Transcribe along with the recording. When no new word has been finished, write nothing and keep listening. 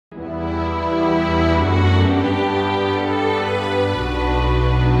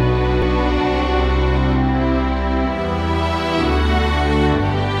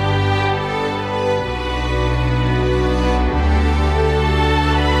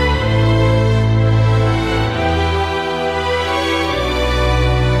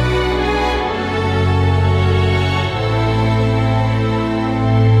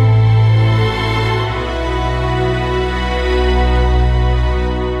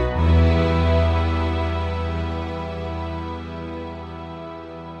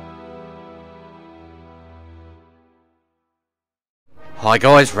Hi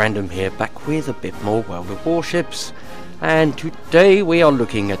guys, Random here, back with a bit more World of Warships, and today we are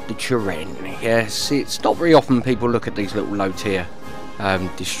looking at the Turenne. Yes, it's not very often people look at these little low tier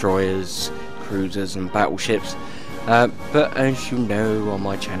destroyers, cruisers and battleships, but as you know on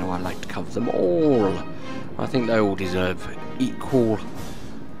my channel I like to cover them all. I think they all deserve equal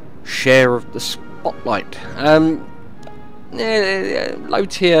share of the spotlight. Low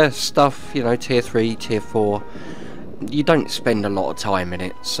tier stuff, you know, tier 3, tier 4, you don't spend a lot of time in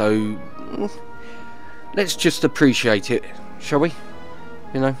it, so let's just appreciate it, shall we?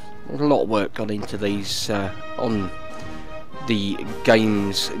 You know, there's a lot of work gone into these on the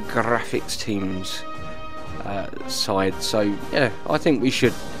game's graphics team's side, so yeah, I think we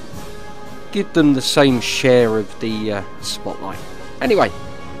should give them the same share of the spotlight. Anyway,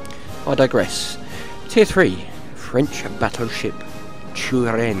 I digress. Tier 3, French battleship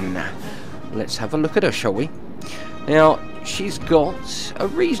Turenne. Let's have a look at her, shall we? Now, she's got a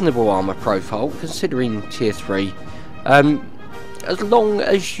reasonable armour profile, considering tier 3. As long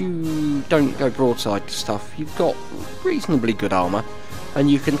as you don't go broadside to stuff, you've got reasonably good armour,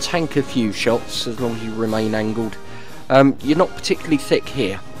 and you can tank a few shots as long as you remain angled. You're not particularly thick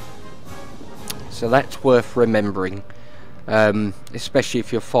here, so that's worth remembering, especially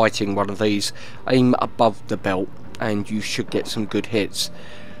if you're fighting one of these. Aim above the belt and you should get some good hits.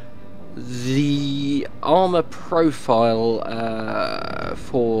 The armour profile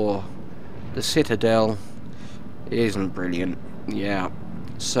for the Citadel isn't brilliant, yeah,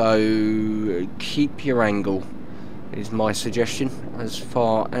 so keep your angle is my suggestion as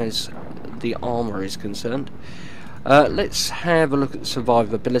far as the armour is concerned. Let's have a look at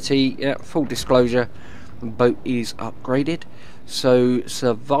survivability. Yeah, full disclosure, the boat is upgraded, so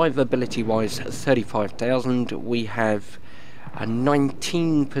survivability wise 35,000. We have a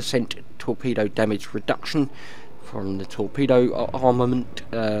 19% torpedo damage reduction from the torpedo armament,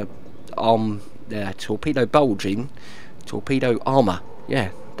 torpedo bulging, torpedo armour.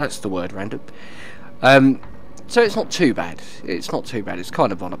 Yeah, that's the word, Random. So it's not too bad. It's not too bad. It's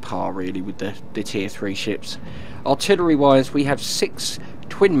kind of on a par really with the tier 3 ships. Artillery wise, we have 6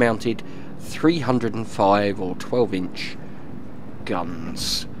 twin mounted 305 or 12-inch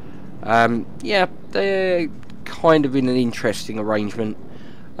guns. Yeah, they're kind of in an interesting arrangement.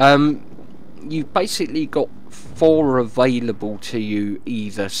 You've basically got 4 available to you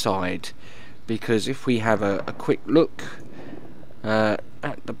either side, because if we have a quick look at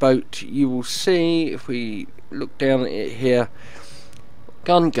the boat, you will see, if we look down at it here,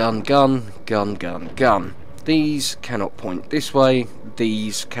 gun, gun, gun, gun, gun, gun. These cannot point this way,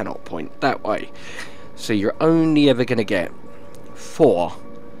 these cannot point that way, so you're only ever going to get 4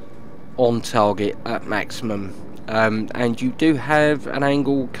 on target at maximum. And you do have an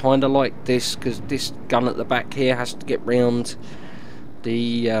angle kind of like this, because this gun at the back here has to get round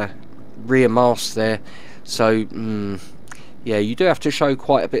the rear mast there, so yeah, you do have to show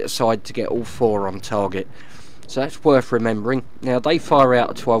quite a bit of side to get all 4 on target, so that's worth remembering. Now, they fire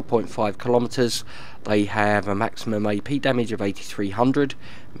out at 12.5 kilometers. They have a maximum AP damage of 8300,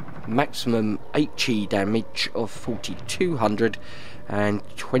 maximum HE damage of 4200, and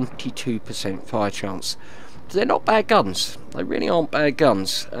 22% fire chance. They're not bad guns. They really aren't bad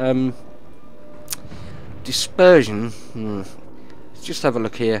guns. Dispersion. Let's just have a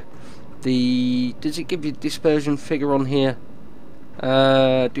look here. Does it give you dispersion figure on here?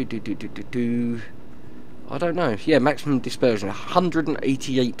 I don't know. Yeah, maximum dispersion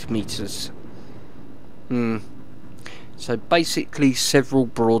 188 meters. So basically several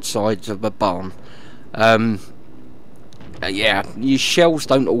broadsides of a barn. Yeah, your shells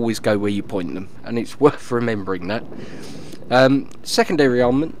don't always go where you point them, and it's worth remembering that. Secondary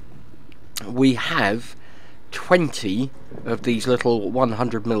armament, we have 20 of these little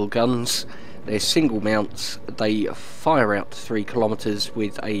 100mm guns. They're single mounts. They fire out to 3 kilometers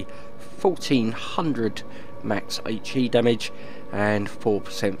with a 1400 max HE damage and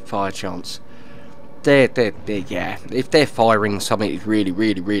 4% fire chance. They're yeah, if they're firing something is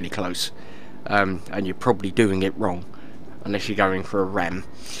really close, and you're probably doing it wrong unless you're going for a ram.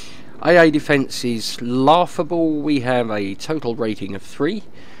 AA defense is laughable. We have a total rating of 3.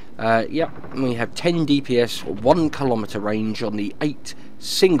 Yep, we have 10 DPS, 1 kilometer range on the 8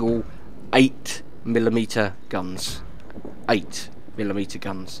 single 8mm guns. 8mm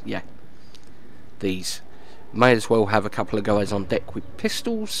guns, yeah. These may as well have a couple of guys on deck with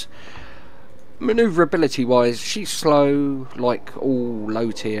pistols. Manoeuvrability wise, she's slow like all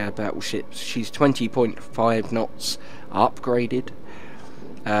low tier battleships. She's 20.5 knots upgraded.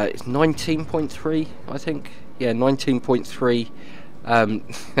 It's 19.3, I think. Yeah,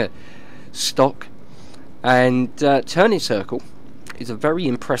 19.3 stock. And turning circle is a very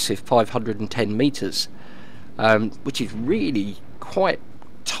impressive 510 metres, which is really quite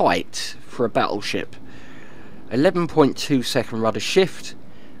tight for a battleship. 11.2 second rudder shift,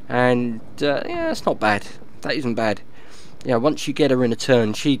 and yeah, that's not bad. That isn't bad. Yeah, once you get her in a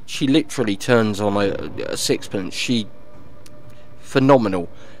turn, she literally turns on a sixpence. Phenomenal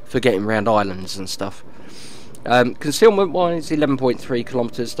for getting around islands and stuff. Concealment wise, 11.3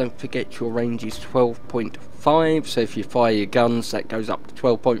 kilometres. Don't forget your range is 12.5, so if you fire your guns that goes up to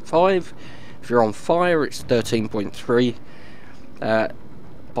 12.5. If you're on fire it's 13.3.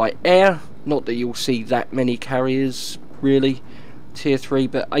 By air, not that you'll see that many carriers really, tier 3,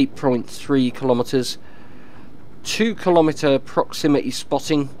 but 8.3 kilometres. 2 kilometre proximity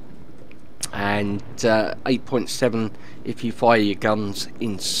spotting, and 8.7 if you fire your guns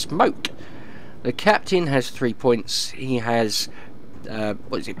in smoke. The captain has 3 points. He has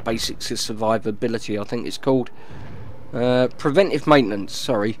what is it, basics of survivability I think it's called, preventive maintenance,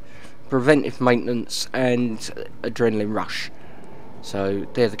 and adrenaline rush. So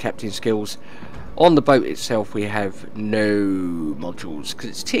they're the captain skills. On the boat itself we have no modules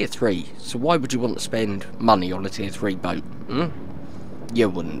because it's tier 3, so why would you want to spend money on a tier 3 boat? You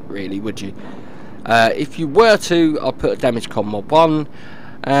wouldn't really, would you? If you were to, I'd put a damage con mod 1,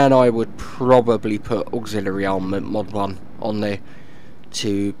 and I would probably put auxiliary armament mod 1 on there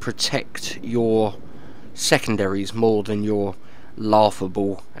to protect your secondaries more than your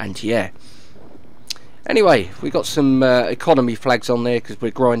laughable anti-air. Anyway, we got some economy flags on there because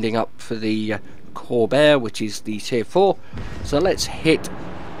we're grinding up for the Corvair, which is the tier 4. So let's hit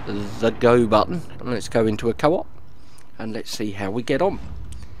the go button and let's go into a co-op and let's see how we get on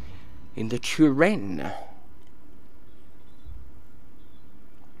in the Turenne.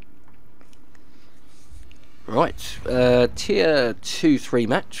 Right, tier 2-3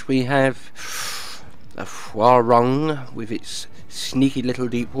 match. We have a Warung with its sneaky little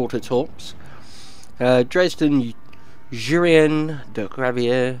deep water torps, Dresden, Turenne, de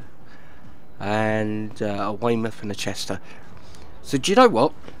Gravier, and a Weymouth and a Chester. So do you know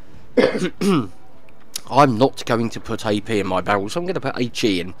what? I'm not going to put AP in my barrels. I'm going to put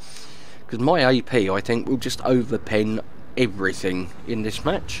HE in, because my AP I think will just overpen everything in this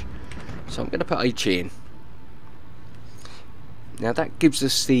match. So I'm going to put HE in. Now that gives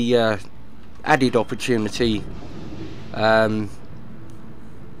us the added opportunity.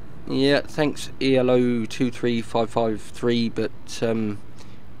 Yeah, thanks ELO 23553, but I'm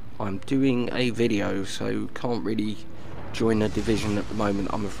doing a video, so can't really join a division at the moment,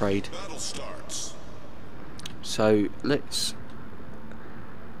 I'm afraid. Battle starts. So let's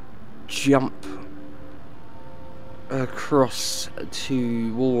jump across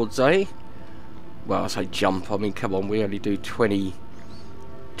towards A. Well, I say jump, I mean come on, we only do 20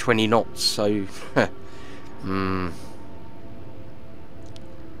 knots, so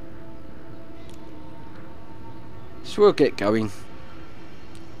So we'll get going.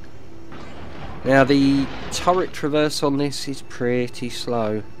 Now the turret traverse on this is pretty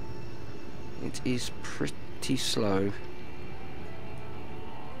slow. It is pretty slow.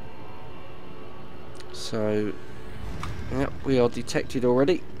 So, yep, we are detected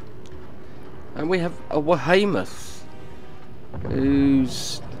already. And we have a Weymouth,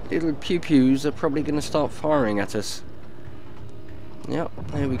 whose little pew-pews are probably going to start firing at us. Yep,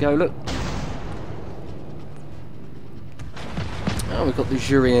 there we go, look. Oh, we've got the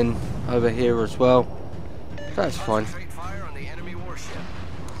Turenne over here as well. That's fine.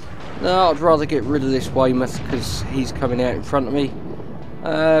 No, I'd rather get rid of this Weymouth because he's coming out in front of me.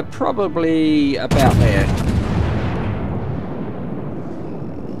 Probably about there.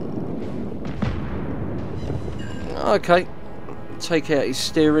 Okay, take out his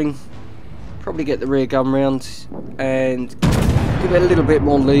steering. Probably get the rear gun round and give it a little bit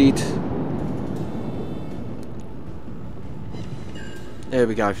more lead. There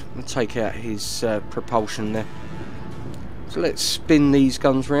we go. We'll take out his propulsion there. So let's spin these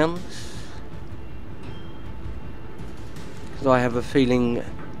guns round, because I have a feeling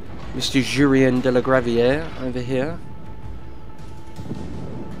Mr. Turenne de la Gravière over here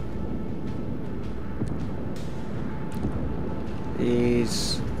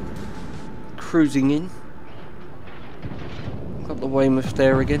is cruising in. Got the Weymouth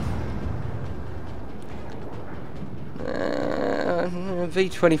there again.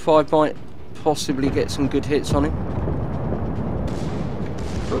 V25 might possibly get some good hits on him.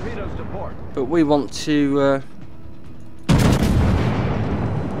 But we want to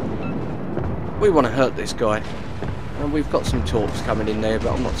hurt this guy. And we've got some torps coming in there,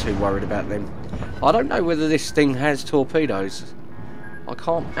 but I'm not too worried about them. I don't know whether this thing has torpedoes. I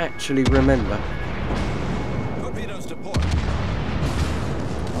can't actually remember. Torpedoes to port.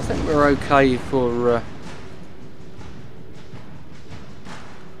 think we're okay for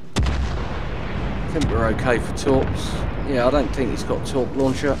torps. Yeah, I don't think he's got a torp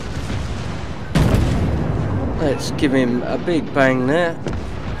launcher. Let's give him a big bang there.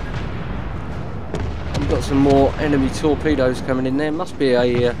 We've got some more enemy torpedoes coming in there. Must be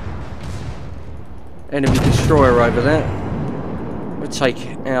a enemy destroyer over there. We'll take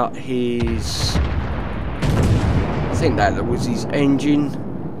out his... I think that was his engine.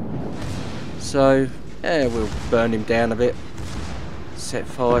 So, yeah, we'll burn him down a bit. Set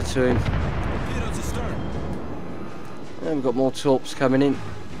fire to him. And we've got more torps coming in.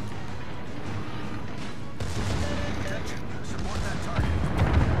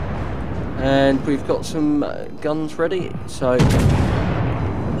 And we've got some guns ready, so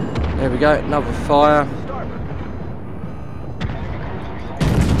there we go, another fire.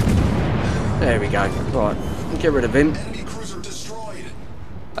 There we go, right, get rid of him.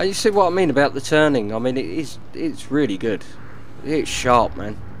 You see what I mean about the turning? I mean, it's really good. It's sharp,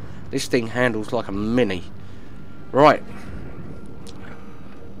 man. This thing handles like a mini. Right.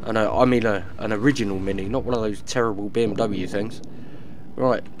 I mean an original mini, not one of those terrible BMW things.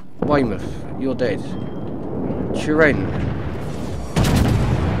 Right. Weymouth, you're dead. Turenne.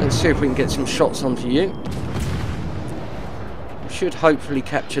 Let's see if we can get some shots onto you. Should hopefully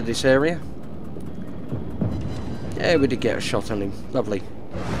capture this area. Yeah, we did get a shot on him. Lovely.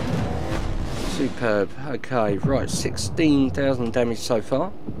 Superb. Okay, right, 16,000 damage so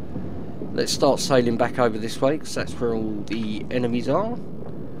far. Let's start sailing back over this way, because that's where all the enemies are.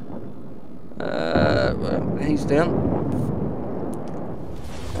 Well, he's down.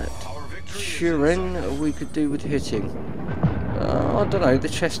 Turenne, we could do with hitting. I don't know, the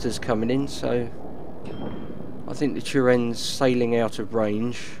Chester's coming in, so I think the Turenne's sailing out of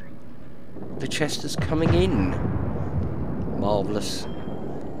range. The Chester's coming in. Marvellous.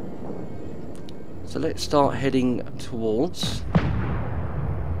 So let's start heading towards.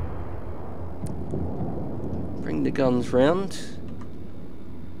 Bring the guns round.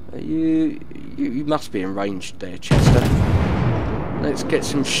 You must be in range there, Chester. Let's get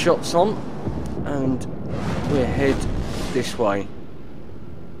some shots on, and we'll head this way.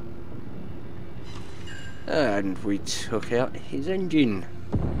 And we took out his engine.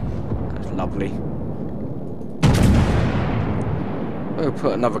 That's lovely. We'll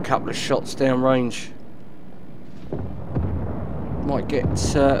put another couple of shots down range. Might get,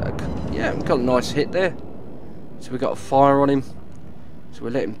 yeah, we've got a nice hit there. So we got a fire on him. So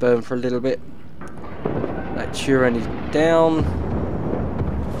we'll let him burn for a little bit. That Turenne is down.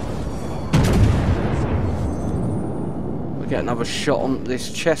 Get another shot on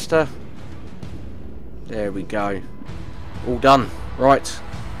this Chester. There we go. All done. Right.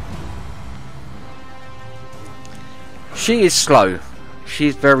 She is slow.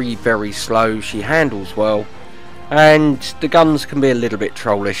 She's very, very slow. She handles well. And the guns can be a little bit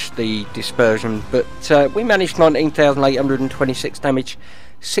trollish, the dispersion. But we managed 19,826 damage,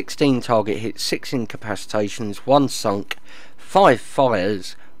 16 target hits, 6 incapacitations, 1 sunk, 5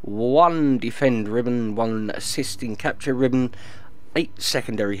 fires, 1 defend ribbon, 1 assist in capture ribbon, 8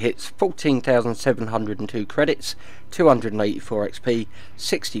 secondary hits, 14,702 credits, 284 XP,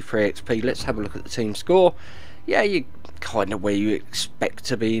 63 XP. Let's have a look at the team score. Yeah, you're kind of where you expect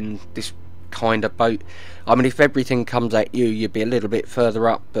to be in this kind of boat. I mean, if everything comes at you, you'd be a little bit further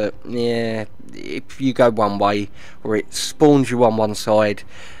up, but yeah, if you go one way, or it spawns you on one side,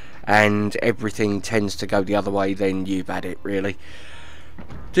 and everything tends to go the other way, then you've had it, really.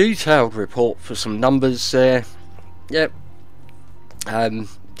 Detailed report for some numbers there. Yep.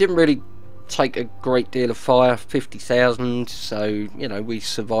 Didn't really take a great deal of fire, 50,000, so you know, we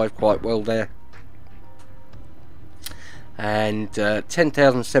survived quite well there. And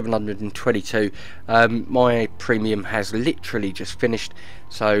 10,722. My premium has literally just finished,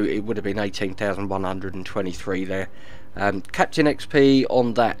 so it would have been 18,123 there. Captain XP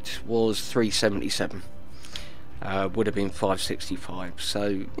on that was 377. Would have been 565.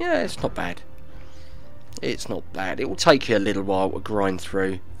 So yeah, it's not bad. It's not bad. It will take you a little while to grind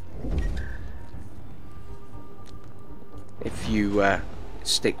through if you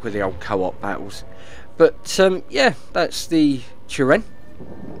stick with the old co-op battles. But yeah, that's the Turenne,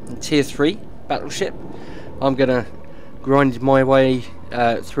 tier 3 battleship. I'm gonna grind my way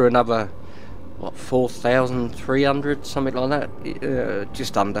through another, what, 4,300, something like that,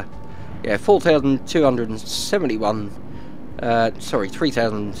 just under. Yeah, 4,271. Sorry,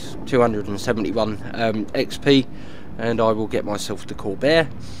 3,271 XP, and I will get myself to Corvair,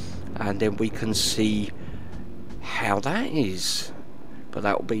 and then we can see how that is. But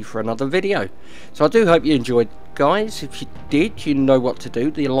that will be for another video. So I do hope you enjoyed guys, if you did, you know what to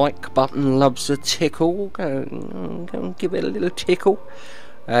do. The like button loves a tickle. Go and give it a little tickle.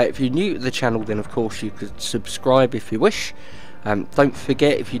 If you're new to the channel, then of course you could subscribe if you wish. Don't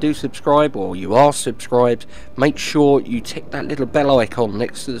forget, if you do subscribe or you are subscribed, make sure you tick that little bell icon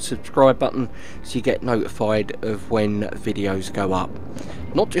next to the subscribe button so you get notified of when videos go up.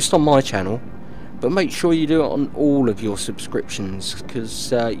 Not just on my channel, but make sure you do it on all of your subscriptions,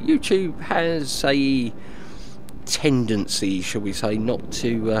 because YouTube has a tendency, shall we say, not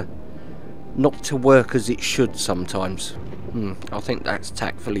to work as it should sometimes. I think that's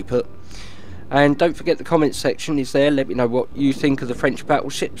tactfully put. And don't forget, the comments section is there. Let me know what you think of the French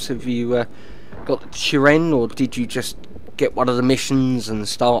battleships. Have you got the Turenne, or did you just get one of the missions and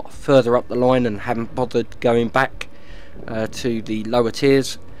start further up the line and haven't bothered going back to the lower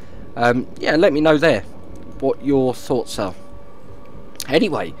tiers? Yeah, let me know there what your thoughts are.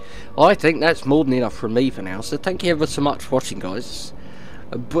 Anyway, I think that's more than enough from me for now, so thank you ever so much for watching, guys.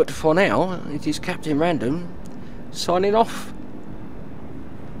 But for now, it is Captain Random signing off.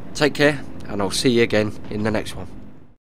 Take care, and I'll see you again in the next one.